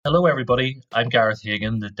Hello, everybody. I'm Gareth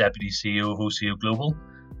Hagan, the Deputy CEO of OCO Global.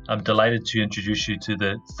 I'm delighted to introduce you to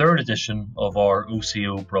the third edition of our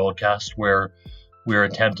OCO broadcast, where we're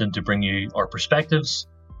attempting to bring you our perspectives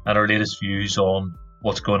and our latest views on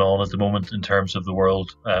what's going on at the moment in terms of the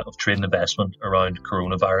world of trade and investment around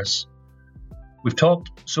coronavirus. We've talked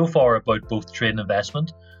so far about both trade and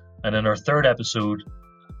investment, and in our third episode,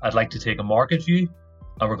 I'd like to take a market view,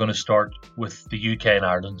 and we're going to start with the UK and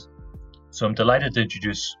Ireland. So I'm delighted to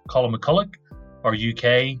introduce Colin McCulloch, our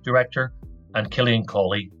UK director, and Killian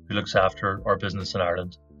Cawley, who looks after our business in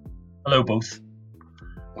Ireland. Hello, both.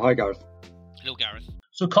 Hi, Gareth. Hello, Gareth.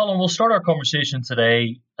 So, Colin, we'll start our conversation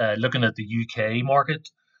today looking at the UK market.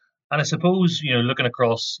 And I suppose, looking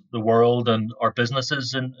across the world and our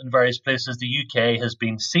businesses in various places, the UK has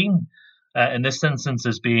been seen in this instance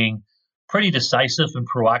as being pretty decisive and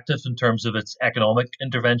proactive in terms of its economic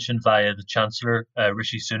intervention via the Chancellor,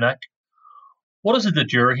 Rishi Sunak. What is it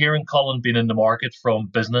that you're hearing, Colin, being in the market from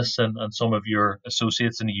business and some of your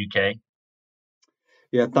associates in the UK?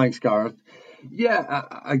 Yeah, thanks, Gareth. Yeah,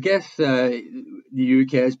 I guess the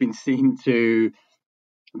UK has been seen to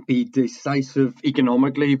be decisive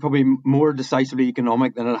economically, probably more decisively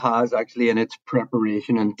economic than it has actually in its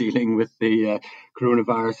preparation and dealing with the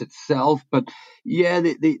coronavirus itself. But yeah,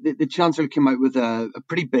 the Chancellor came out with a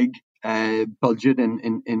pretty big budget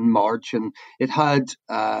in March, and it had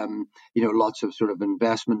lots of sort of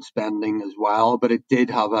investment spending as well, but it did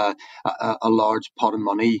have a large pot of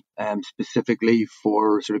money specifically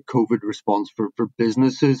for sort of COVID response for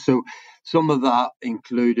businesses. So some of that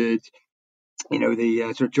included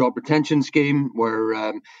the sort of job retention scheme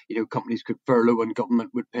where, companies could furlough and government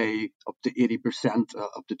would pay up to 80%,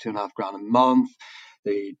 up to £2.5 grand a month.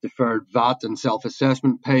 The deferred VAT and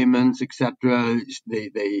self-assessment payments, etc.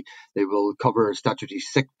 They will cover statutory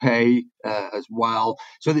sick pay as well.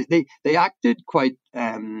 So they acted quite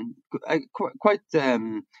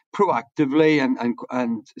proactively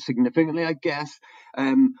and significantly, I guess.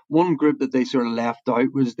 One group that they sort of left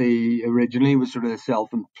out was originally was sort of the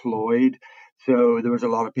self-employed. So there was a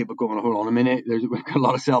lot of people going, hold on a minute, we've got a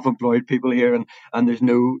lot of self-employed people here and there's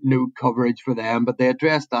no coverage for them. But they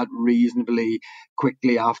addressed that reasonably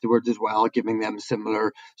quickly afterwards as well, giving them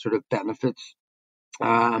similar sort of benefits.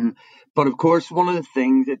 But of course, one of the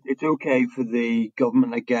things, it's okay for the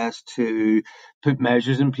government, I guess, to put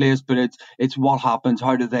measures in place, but it's what happens.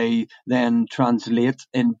 How do they then translate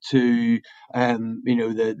into,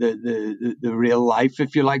 the real life,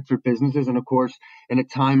 if you like, for businesses? And of course, in a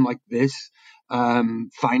time like this,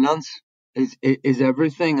 finance is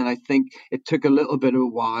everything, and I think it took a little bit of a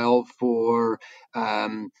while for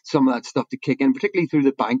some of that stuff to kick in, particularly through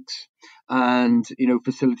the banks and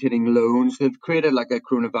facilitating loans. They've created like a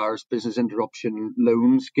coronavirus business interruption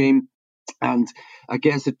loan scheme, and I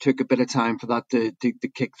guess it took a bit of time for that to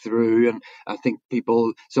kick through. And I think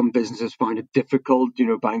some businesses find it difficult.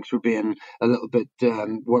 Banks were being a little bit,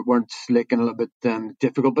 weren't slick and a little bit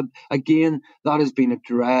difficult. But again, that has been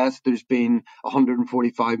addressed. There's been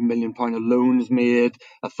 £145 million of loans made.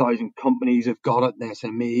 1,000 companies have got it, and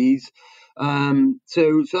SMEs.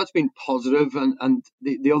 So that's been positive. And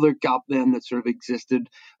the other gap then that sort of existed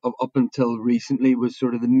up until recently was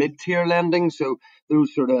sort of the mid-tier lending. So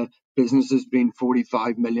those sort of businesses between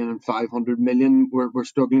 45 million and 500 million were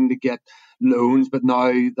struggling to get loans, but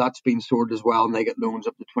now that's been sorted as well, and they get loans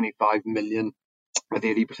up to 25 million with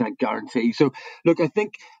 80% guarantee. So look, I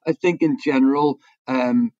think in general,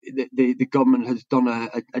 the government has done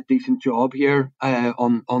a decent job here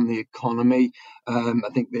on the economy. I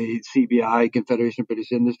think the CBI, Confederation of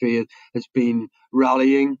British Industry, has been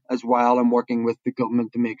rallying as well and working with the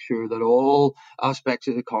government to make sure that all aspects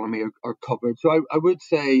of the economy are covered. So I would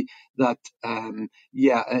say that,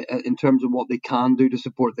 in terms of what they can do to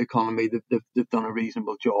support the economy, they've done a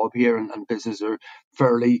reasonable job here, and businesses are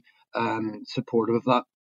fairly supportive of that.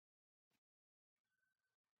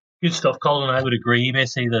 Good stuff, Colin. I would agree,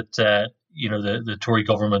 basically, that the Tory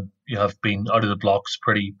government have been out of the blocks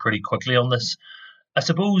pretty quickly on this. I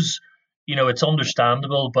suppose it's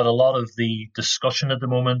understandable, but a lot of the discussion at the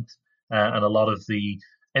moment and a lot of the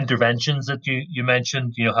interventions that you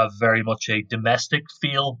mentioned, have very much a domestic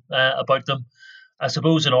feel about them. I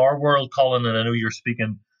suppose in our world, Colin, and I know you're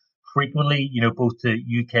speaking frequently, both to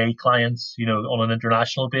UK clients, on an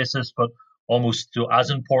international basis, but almost as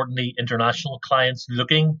importantly, international clients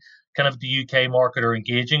looking kind of the UK market or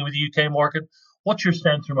engaging with the UK market. What's your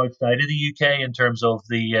sense from outside of the UK in terms of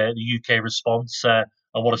the UK response and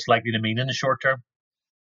what it's likely to mean in the short term?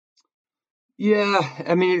 Yeah,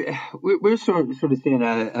 I mean, we're sort of seeing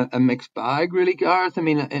a mixed bag, really, Gareth. I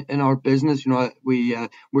mean, in our business, we're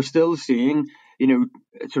still seeing,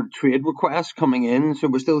 sort of trade requests coming in. So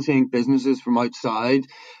we're still seeing businesses from outside,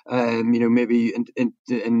 maybe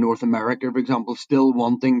in North America, for example, still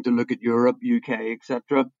wanting to look at Europe, UK,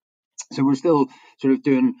 etc. So we're still sort of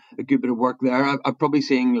doing a good bit of work there. I'm probably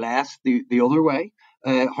seeing less the other way.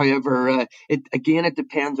 However, it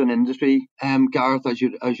depends on industry, Gareth, as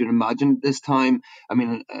you'd imagine. This time, I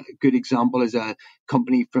mean, a good example is a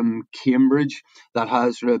company from Cambridge that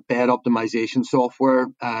has sort of bed optimization software,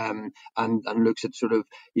 and looks at sort of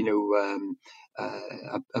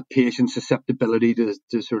a patient's susceptibility to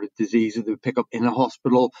sort of diseases they pick up in a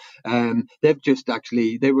hospital. They've just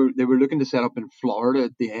actually they were looking to set up in Florida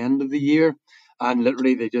at the end of the year, and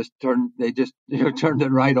literally they just turned it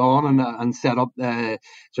right on and set up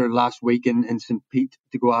sort of last week in St. Pete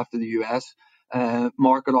to go after the US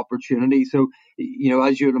market opportunity. So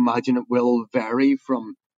as you'd imagine, it will vary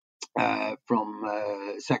from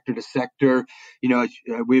sector to sector.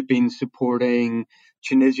 We've been supporting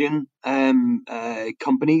Tunisian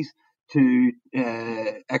companies to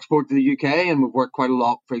export to the UK, and we've worked quite a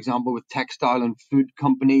lot, for example, with textile and food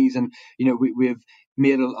companies, and we've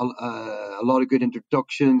made a lot of good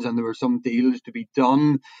introductions, and there were some deals to be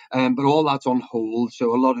done, but all that's on hold.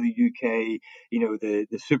 So a lot of the UK, the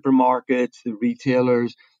supermarkets, the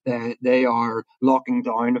retailers, they are locking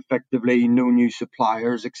down effectively, no new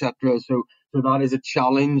suppliers, etc. So that is a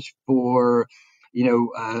challenge for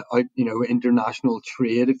international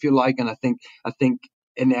trade, if you like. And I think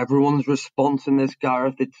in everyone's response in this,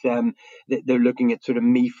 Gareth, it's they're looking at sort of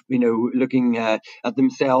looking at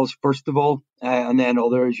themselves first of all, and then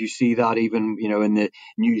others. You see that even in the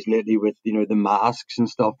news lately with the masks and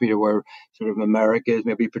stuff, where sort of America is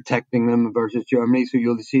maybe protecting them versus Germany. So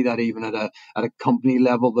you'll see that even at a company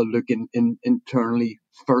level, they'll look internally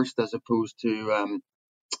first as opposed to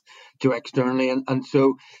externally. And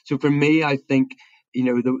so for me, I think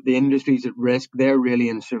the industries at risk, they're really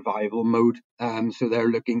in survival mode. So they're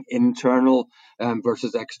looking internal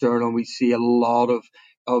versus external. We see a lot of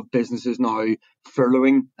businesses now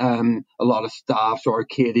furloughing a lot of staff. So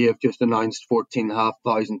Arcadia have just announced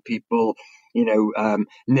 14,500 people.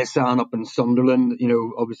 Nissan up in Sunderland,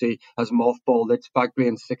 obviously has mothballed its factory,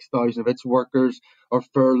 and 6,000 of its workers are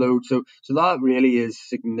furloughed. So that really is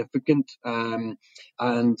significant. And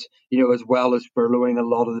as well as furloughing, a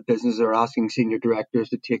lot of the businesses are asking senior directors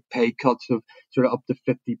to take pay cuts of sort of up to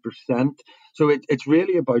 50%. So it's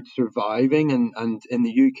really about surviving. And in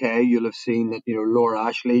the UK, you'll have seen that Laura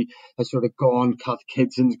Ashley has sort of gone, Kath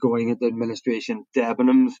Kidson's going into administration,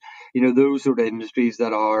 Debenhams. Those sort of industries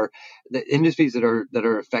that are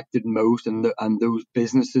affected most, and those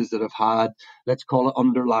businesses that have had, let's call it,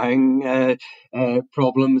 underlying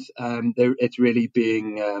problems. It's really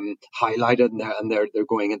being highlighted, and they're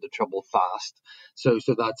going into trouble fast. So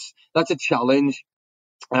that's a challenge.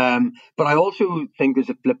 But I also think there's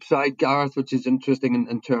a flip side, Gareth, which is interesting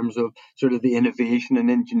in terms of sort of the innovation and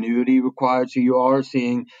ingenuity required. So you are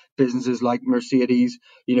seeing businesses like Mercedes,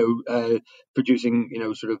 producing,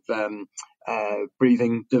 sort of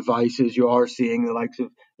breathing devices. You are seeing the likes of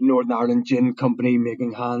Northern Ireland Gin Company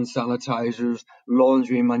making hand sanitizers,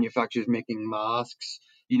 laundry manufacturers making masks.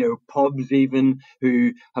 Pubs even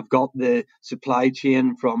who have got the supply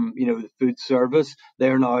chain from, the food service,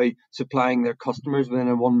 they're now supplying their customers within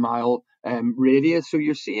a 1 mile radius. So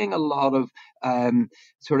you're seeing a lot of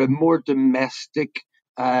sort of more domestic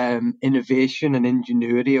innovation and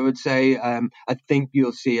ingenuity, I would say. I think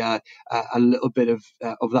you'll see a little bit of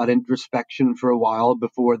that introspection for a while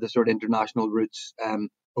before the sort of international routes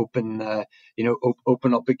open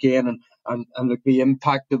up again. And the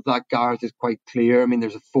impact of that, Gareth, is quite clear. I mean,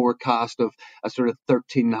 there's a forecast of a sort of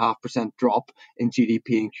 13.5% drop in GDP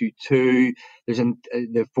in Q2.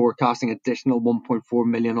 They're forecasting additional 1.4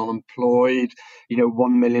 million unemployed.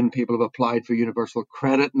 1 million people have applied for universal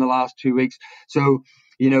credit in the last 2 weeks. So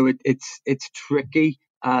it's tricky.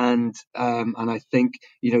 And I think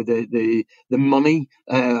the money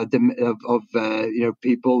of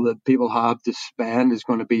people that people have to spend is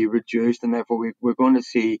going to be reduced, and therefore we're going to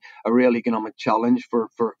see a real economic challenge for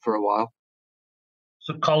a while.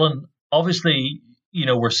 So, Colin, obviously,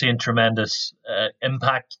 we're seeing tremendous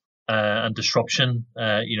impact and disruption,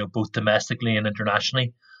 both domestically and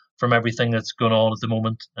internationally, from everything that's going on at the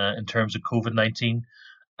moment in terms of COVID-19.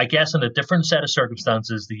 I guess in a different set of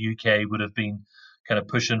circumstances, the UK would have been kind of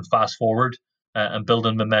pushing fast forward and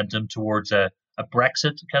building momentum towards a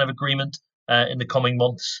Brexit kind of agreement in the coming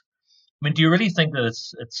months. I mean, do you really think that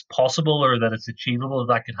it's possible, or that it's achievable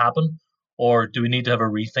that could happen, or do we need to have a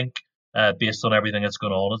rethink based on everything that's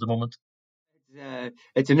going on at the moment?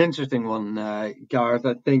 It's an interesting one, Gareth.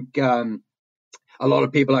 I think a lot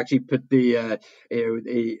of people actually put the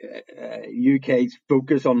UK's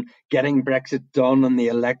focus on getting Brexit done and the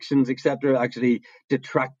elections, etc., actually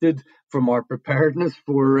detracted from our preparedness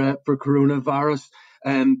for coronavirus.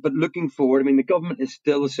 But looking forward, I mean, the government is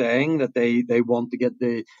still saying that they want to get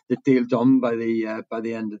the deal done by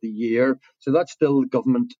the end of the year. So that's still the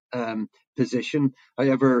government position.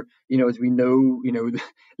 However, as we know,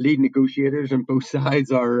 lead negotiators on both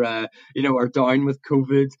sides are are down with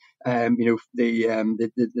COVID.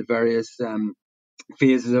 The various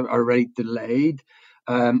phases are already delayed.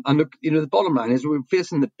 And look, the bottom line is we're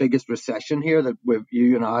facing the biggest recession here that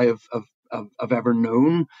you and I have ever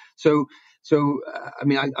known. So I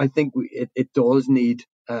mean, I think it does need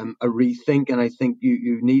a rethink, and I think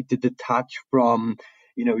you need to detach from,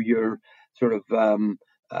 your sort of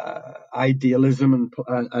idealism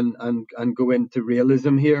and go into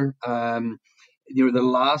realism here. The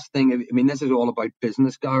last thing, I mean, this is all about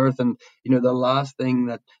business, Gareth, and the last thing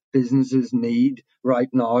that businesses need right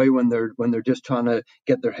now when they're just trying to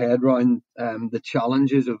get their head around the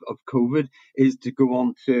challenges of COVID is to go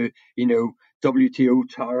on to WTO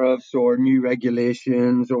tariffs or new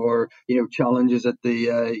regulations or challenges at the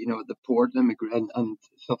at the port and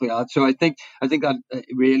stuff like that. So I think that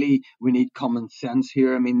really we need common sense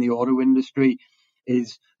here. I mean, the auto industry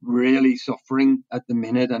is really suffering at the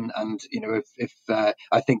minute, and if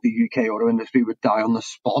I think the UK auto industry would die on the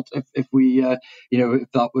spot if we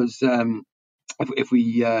if that was if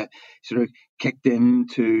we sort of kicked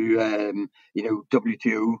into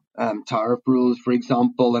WTO tariff rules, for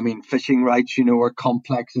example. I mean, fishing rights, are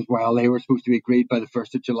complex as well. They were supposed to be agreed by the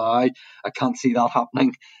 1st of July. I can't see that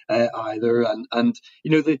happening either. And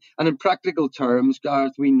in practical terms,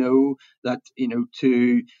 Gareth, we know that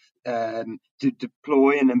to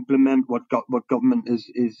deploy and implement what government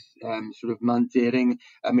is sort of mandating.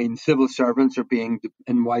 I mean, civil servants are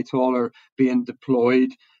in Whitehall are being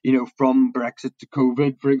deployed, from Brexit to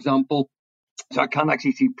COVID, for example. So I can't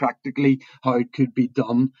actually see practically how it could be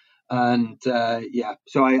done. And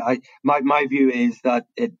so my view is that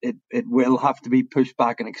it will have to be pushed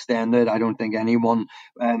back and extended. I don't think anyone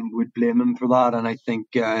would blame him for that, and I think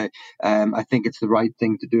it's the right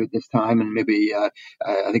thing to do at this time. And maybe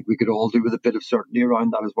I think we could all do with a bit of certainty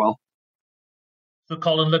around that as well. So,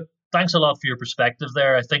 Colin, look, thanks a lot for your perspective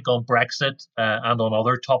there. I think on Brexit and on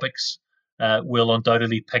other topics, we'll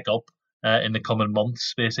undoubtedly pick up in the coming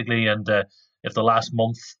months, basically. And if the last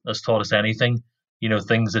month has taught us anything,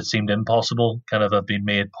 things that seemed impossible kind of have been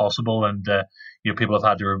made possible, and people have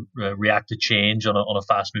had to react to change on a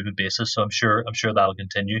fast moving basis. So I'm sure that'll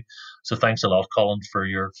continue. So thanks a lot, Colin, for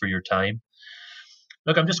your time.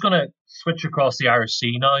 Look, I'm just going to switch across the Irish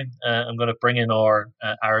Sea now. I'm going to bring in our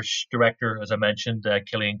Irish director, as I mentioned,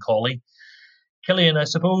 Killian Cawley. Killian, I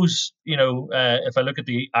suppose, if I look at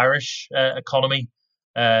the Irish economy,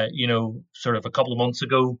 sort of a couple of months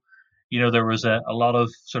ago, there was a lot of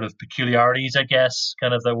sort of peculiarities, I guess,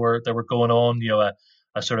 kind of that were going on,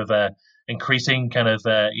 a sort of increasing kind of,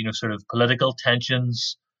 sort of political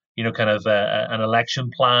tensions, kind of an election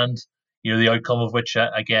planned, the outcome of which,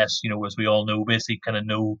 I guess, as we all know, basically kind of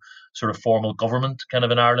no sort of formal government kind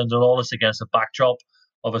of in Ireland, and all this against a backdrop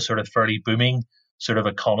of a sort of fairly booming sort of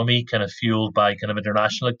economy kind of fueled by kind of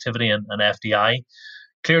international activity and FDI.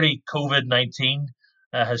 Clearly, COVID-19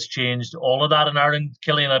 has changed all of that in Ireland.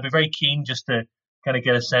 Killian, I'd be very keen just to kind of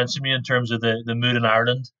get a sense from you in terms of the mood in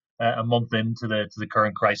Ireland a month into the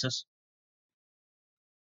current crisis.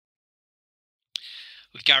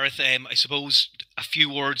 Well, Gareth, I suppose a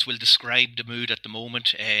few words will describe the mood at the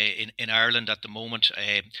moment in Ireland at the moment.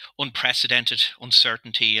 Unprecedented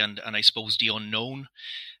uncertainty and I suppose the unknown.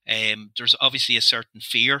 There's obviously a certain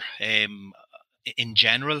fear. In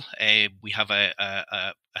general, we have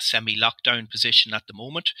a semi-lockdown position at the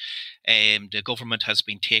moment. The government has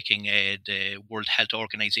been taking the World Health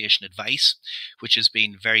Organization advice, which has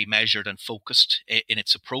been very measured and focused in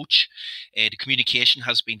its approach. The communication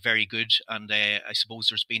has been very good, and I suppose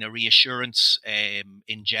there's been a reassurance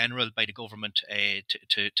in general by the government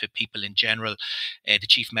to people in general. The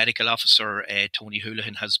Chief Medical Officer, Tony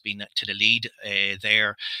Holohan, has been to the lead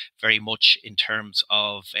there very much in terms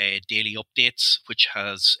of daily updates, which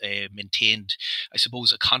has maintained, I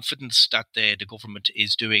suppose, a confidence that the government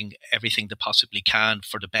is doing everything they possibly can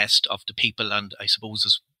for the best of the people and I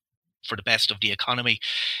suppose for the best of the economy.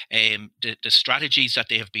 The strategies that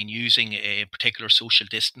they have been using, in particular social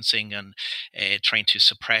distancing and trying to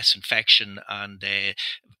suppress infection and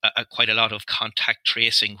quite a lot of contact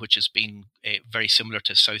tracing, which has been very similar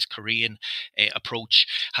to South Korean approach,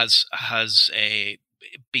 has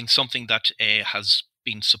been something that has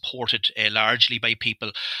been supported largely by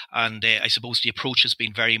people, and I suppose the approach has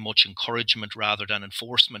been very much encouragement rather than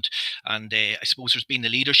enforcement. And I suppose there's been the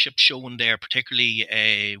leadership shown there, particularly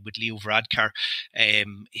with Leo Varadkar.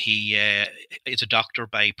 He is a doctor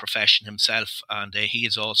by profession himself, and he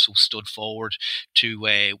has also stood forward to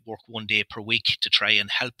work 1 day per week to try and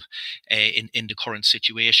help in the current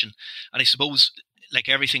situation. And I suppose, like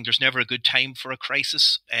everything, there's never a good time for a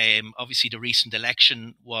crisis. Obviously, the recent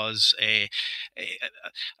election was a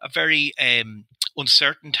very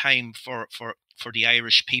uncertain time for the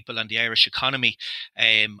Irish people and the Irish economy,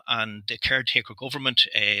 and the caretaker government,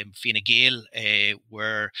 Fine Gael,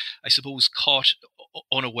 were, I suppose, caught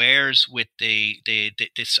unawares with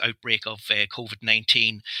this outbreak of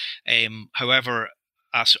COVID-19. However,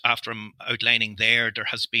 after I'm outlining there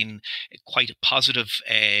has been quite a positive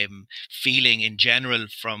feeling in general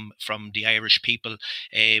from the Irish people,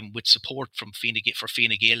 with support from Fine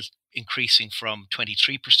Gael increasing from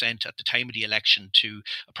 23% at the time of the election to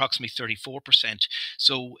approximately 34%.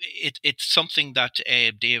 So it's something that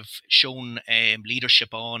they've shown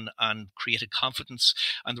leadership on and created confidence.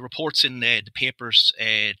 And the reports in the papers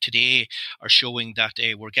today are showing that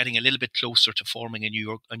we're getting a little bit closer to forming a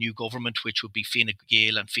new government, which would be Fine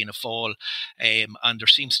Gael and Fianna Fáil. And there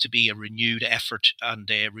seems to be a renewed effort and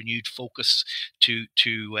a renewed focus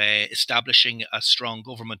to establishing a strong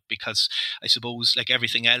government, because I suppose, like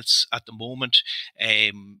everything else at the moment,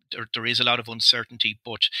 there is a lot of uncertainty,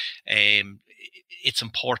 but it's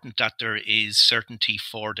important that there is certainty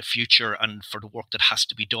for the future and for the work that has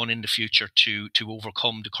to be done in the future to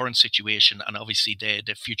overcome the current situation and obviously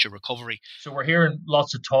the future recovery. So we're hearing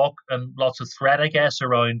lots of talk and lots of threat, I guess,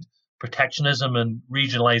 around protectionism and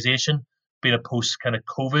regionalisation being a post kind of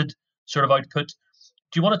COVID sort of output.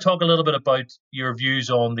 Do you want to talk a little bit about your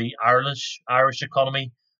views on the Irish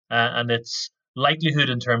economy and its likelihood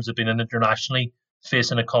in terms of being an internationally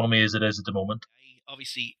facing economy as it is at the moment?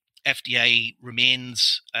 Obviously, FDI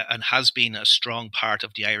remains and has been a strong part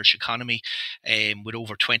of the Irish economy, with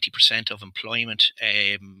over 20% of employment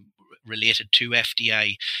related to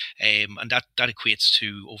FDI, and that equates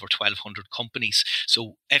to over 1,200 companies.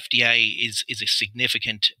 So FDI is a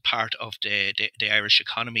significant part of the Irish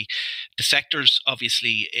economy. The sectors,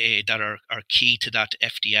 obviously, that are key to that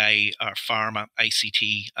FDI are pharma,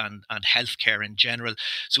 ICT, and healthcare in general.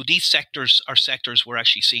 So these sectors are sectors we're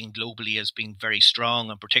actually seeing globally as being very strong,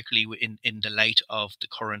 and particularly in the light of the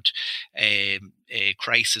current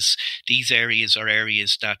crisis. These areas are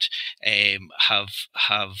areas that have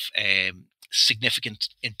significant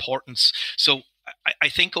importance. So I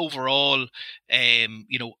think overall,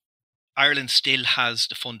 Ireland still has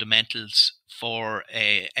the fundamentals for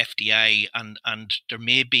FDI, and there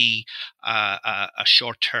may be a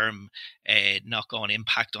short-term knock-on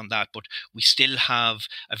impact on that, but we still have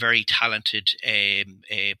a very talented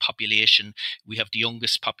population. We have the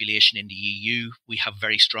youngest population in the EU. We have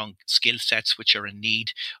very strong skill sets which are in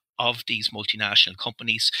need of these multinational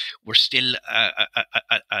companies. We're still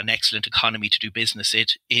an excellent economy to do business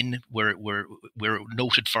in. We're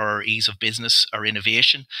noted for our ease of business, our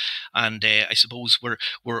innovation, and I suppose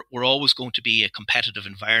we're always going to be a competitive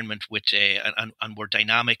environment with and we're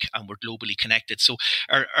dynamic and we're globally connected. So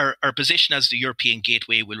our position as the European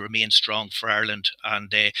gateway will remain strong for Ireland,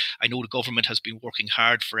 and I know the government has been working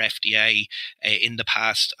hard for FDI in the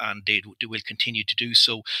past, and they will continue to do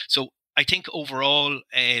so. So I think overall,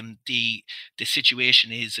 the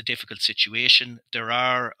situation is a difficult situation. There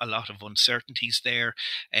are a lot of uncertainties there,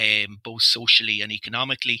 both socially and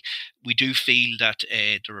economically. We do feel that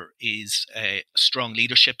there is strong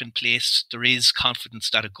leadership in place. There is confidence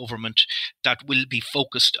that a government that will be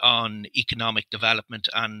focused on economic development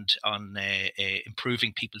and on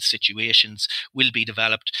improving people's situations will be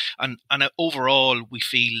developed. And overall, we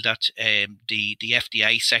feel that the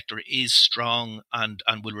FDI sector is strong and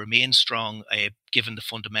will remain strong, given the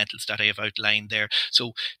fundamentals that I have outlined there.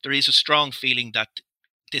 So there is a strong feeling that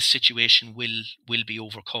this situation will be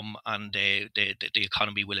overcome, and the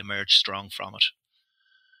economy will emerge strong from it.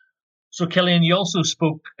 So, Killian, you also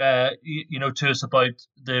spoke, to us about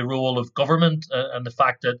the role of government and the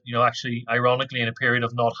fact that, actually, ironically, in a period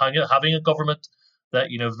of not having a government, that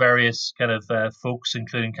various kind of folks,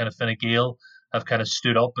 including kind of Fine Gael, have kind of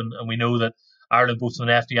stood up, and we know that Ireland, both from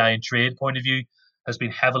an FDI and trade point of view, has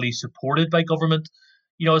been heavily supported by government.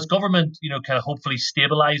 As government, kind of hopefully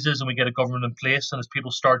stabilizes and we get a government in place, and as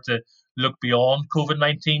people start to look beyond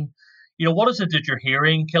COVID-19, what is it that you're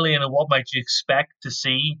hearing, Killian, and what might you expect to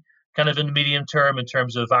see kind of in the medium term in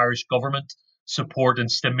terms of Irish government support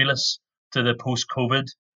and stimulus to the post-COVID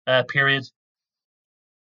period?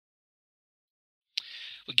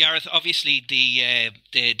 Well, Gareth, obviously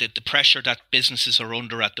the pressure that businesses are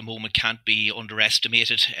under at the moment can't be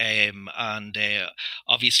underestimated, and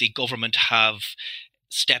obviously government have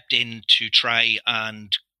stepped in to try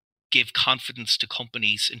and give confidence to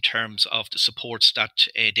companies in terms of the supports that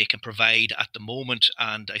they can provide at the moment,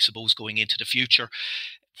 and I suppose going into the future.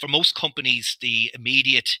 For most companies, the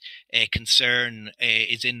immediate concern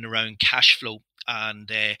is in and around cash flow.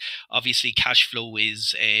 And obviously, cash flow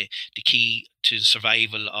is the key to the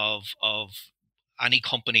survival of any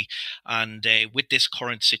company. And with this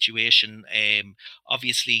current situation,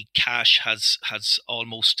 obviously cash has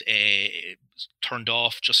almost turned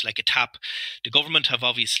off just like a tap. The government have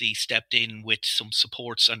obviously stepped in with some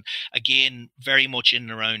supports, and again, very much in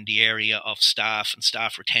and around the area of staff and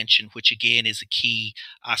staff retention, which again is a key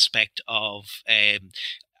aspect of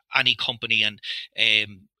any company. And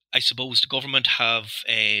I suppose the government have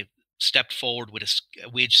stepped forward with a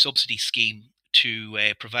wage subsidy scheme to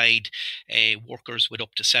provide workers with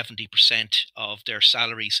up to 70% of their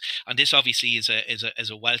salaries, and this obviously is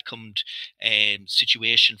a welcomed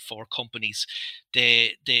situation for companies.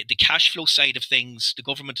 The cash flow side of things, the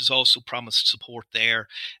government has also promised support there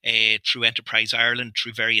through Enterprise Ireland,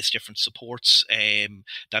 through various different supports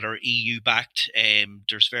that are EU backed.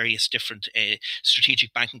 There's various different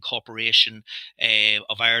Strategic Banking Corporation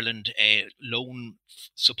of Ireland loan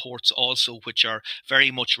supports also, which are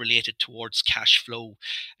very much related towards cash flow.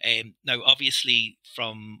 Now, obviously,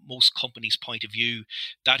 from most companies' point of view,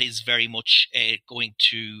 that is very much going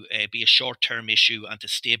to be a short-term issue and to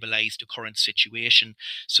stabilise the current situation.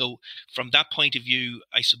 So from that point of view,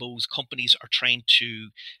 I suppose companies are trying to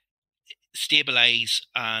stabilize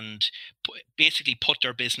and basically put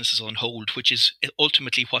their businesses on hold, which is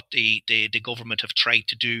ultimately what the government have tried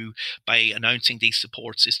to do by announcing these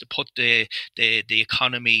supports, is to put the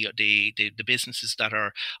economy, the businesses that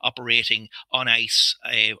are operating on ice,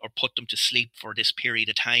 or put them to sleep for this period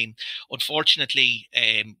of time. Unfortunately,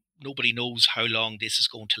 nobody knows how long this is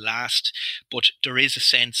going to last, but there is a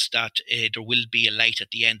sense that there will be a light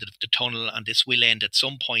at the end of the tunnel, and this will end at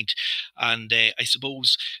some point. And I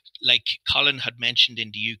suppose, like Colin had mentioned,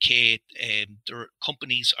 in the UK, their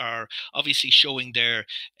companies are obviously showing their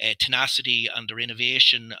tenacity and their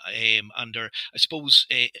innovation and their, I suppose,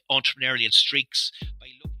 entrepreneurial streaks by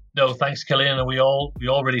looking. No, thanks, Killian, and we all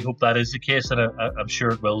really hope that is the case, and I'm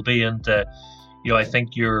sure it will be. And I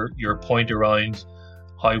think your point around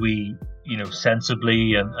how we,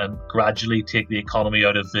 sensibly and gradually take the economy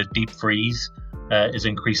out of the deep freeze is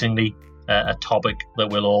increasingly a topic that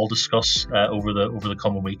we'll all discuss over the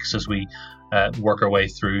coming weeks as we work our way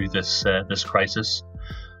through this crisis.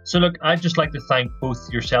 So look, I'd just like to thank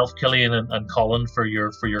both yourself, Killian, and Colin for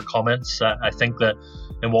your comments. I think that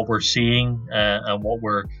in what we're seeing and what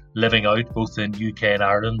we're living out, both in UK and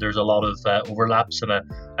Ireland, there's a lot of overlaps, and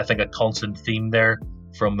I think a constant theme there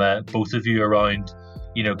from both of you around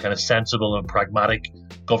kind of sensible and pragmatic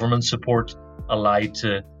government support allied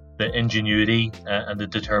to the ingenuity and the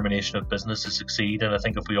determination of business to succeed. And I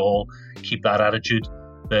think if we all keep that attitude,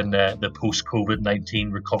 then the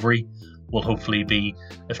post-COVID-19 recovery will hopefully be,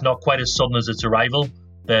 if not quite as sudden as its arrival,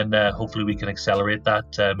 then hopefully we can accelerate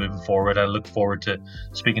that moving forward. I look forward to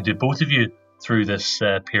speaking to both of you through this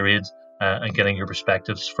period and getting your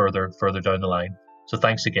perspectives further down the line. So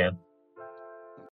thanks again.